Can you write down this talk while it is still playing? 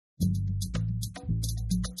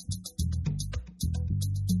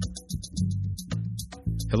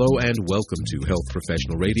Hello and welcome to Health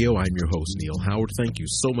Professional Radio. I'm your host, Neil Howard. Thank you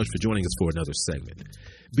so much for joining us for another segment.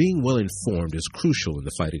 Being well informed is crucial in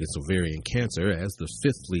the fight against ovarian cancer. As the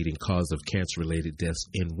fifth leading cause of cancer-related deaths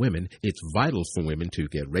in women, it's vital for women to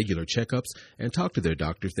get regular checkups and talk to their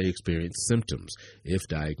doctor if they experience symptoms. If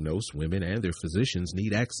diagnosed, women and their physicians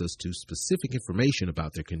need access to specific information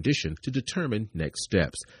about their condition to determine next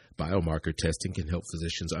steps. Biomarker testing can help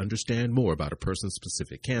physicians understand more about a person's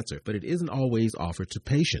specific cancer, but it isn't always offered to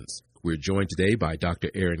patients. We're joined today by Dr.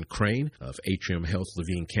 Erin Crane of Atrium Health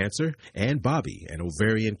Levine Cancer and Bobbie, an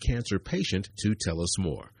ovarian cancer patient, to tell us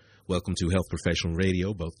more. Welcome to Health Professional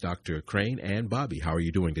Radio, both Dr. Crane and Bobbie. How are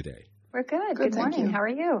you doing today? We're good. Good morning. How are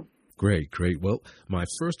you? Great. Well, my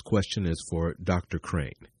first question is for Dr.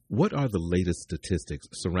 Crane. What are the latest statistics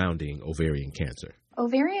surrounding ovarian cancer?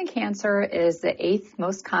 Ovarian cancer is the 8th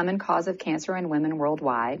most common cause of cancer in women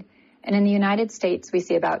worldwide. And in the United States, we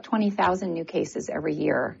see about 20,000 new cases every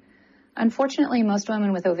year. Unfortunately, most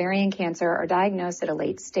women with ovarian cancer are diagnosed at a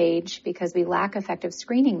late stage because we lack effective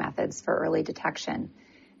screening methods for early detection.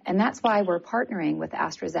 And that's why we're partnering with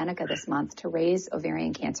AstraZeneca this month to raise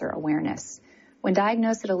ovarian cancer awareness. When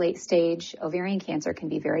diagnosed at a late stage, ovarian cancer can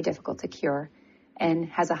be very difficult to cure and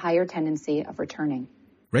has a higher tendency of returning.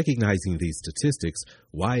 Recognizing these statistics,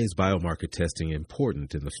 why is biomarker testing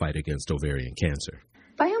important in the fight against ovarian cancer?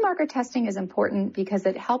 Biomarker testing is important because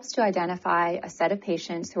it helps to identify a set of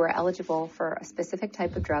patients who are eligible for a specific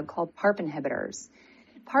type of drug called PARP inhibitors.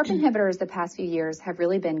 PARP inhibitors the past few years have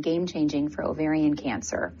really been game-changing for ovarian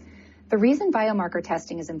cancer. The reason biomarker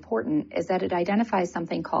testing is important is that it identifies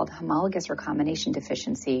something called homologous recombination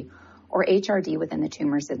deficiency, or HRD, within the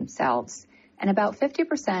tumors themselves. And about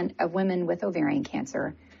 50% of women with ovarian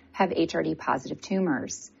cancer have HRD-positive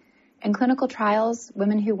tumors. In clinical trials,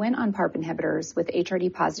 women who went on PARP inhibitors with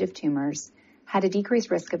HRD-positive tumors had a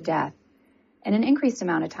decreased risk of death and an increased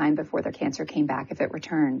amount of time before their cancer came back if it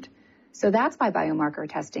returned. So that's why biomarker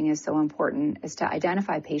testing is so important, is to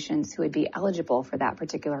identify patients who would be eligible for that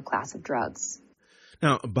particular class of drugs.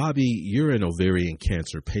 Now, Bobbie, you're an ovarian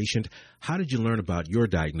cancer patient. How did you learn about your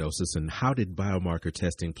diagnosis, and how did biomarker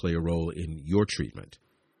testing play a role in your treatment?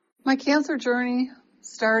 My cancer journey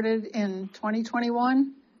started in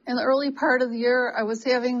 2021. In the early part of the year, I was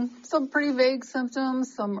having some pretty vague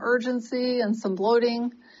symptoms, some urgency and some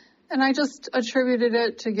bloating, and I just attributed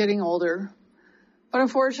it to getting older. But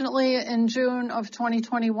unfortunately, in June of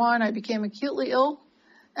 2021, I became acutely ill.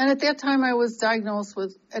 And at that time, I was diagnosed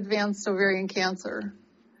with advanced ovarian cancer.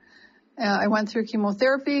 I went through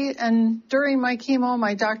chemotherapy, and during my chemo,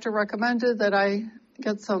 my doctor recommended that I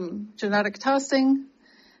get some genetic testing.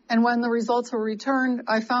 And when the results were returned,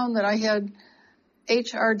 I found that I had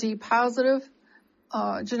HRD positive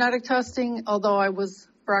genetic testing, although I was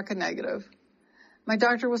BRCA negative. My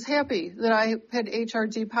doctor was happy that I had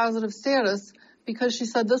HRD positive status because she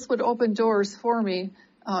said this would open doors for me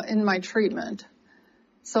in my treatment.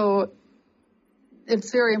 So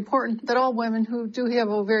it's very important that all women who do have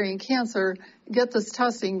ovarian cancer get this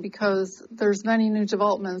testing because there's many new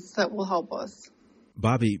developments that will help us.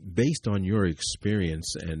 Bobbie, based on your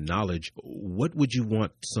experience and knowledge, what would you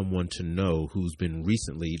want someone to know who's been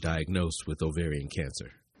recently diagnosed with ovarian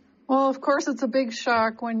cancer? Well, of course, it's a big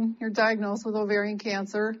shock when you're diagnosed with ovarian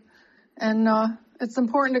cancer. And it's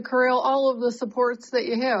important to corral all of the supports that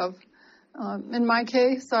you have. In my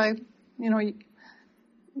case, I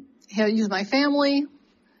used my family.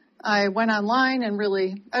 I went online and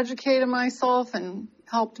really educated myself and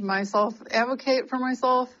helped myself advocate for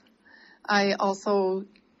myself. I also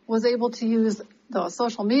was able to use the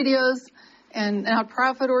social medias and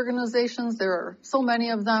nonprofit organizations. There are so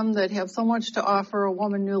many of them that have so much to offer a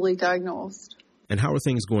woman newly diagnosed. And how are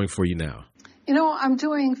things going for you now? I'm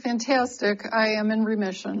doing fantastic. I am in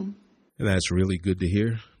remission. And that's really good to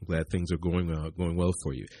hear. I'm glad things are going well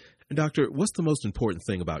for you. And Doctor, what's the most important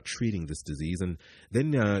thing about treating this disease? And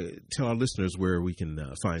then tell our listeners where we can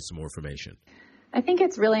find some more information. I think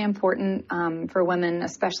it's really important for women,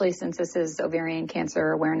 especially since this is Ovarian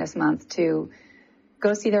Cancer Awareness Month, to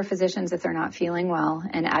go see their physicians if they're not feeling well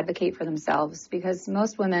and advocate for themselves, because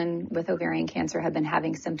most women with ovarian cancer have been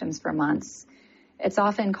having symptoms for months. It's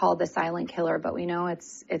often called the silent killer, but we know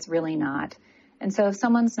it's really not. And so if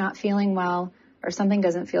someone's not feeling well or something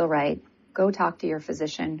doesn't feel right, go talk to your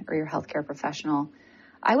physician or your healthcare professional.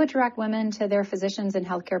 I would direct women to their physicians and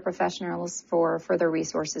healthcare professionals for further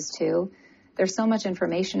resources too. There's so much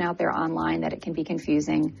information out there online that it can be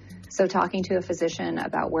confusing. So talking to a physician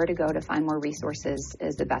about where to go to find more resources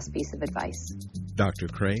is the best piece of advice. Dr.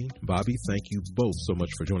 Crane, Bobbie, thank you both so much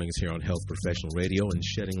for joining us here on Health Professional Radio and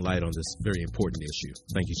shedding light on this very important issue.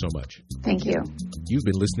 Thank you so much. Thank you. You've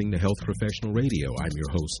been listening to Health Professional Radio. I'm your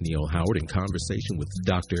host, Neil Howard, in conversation with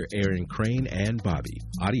Dr. Erin Crane and Bobbie.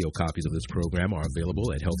 Audio copies of this program are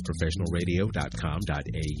available at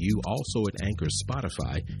healthprofessionalradio.com.au, also at Anchor,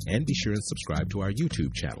 Spotify, and be sure and subscribe to our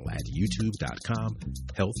YouTube channel at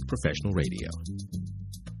youtube.com/Health Professional Radio.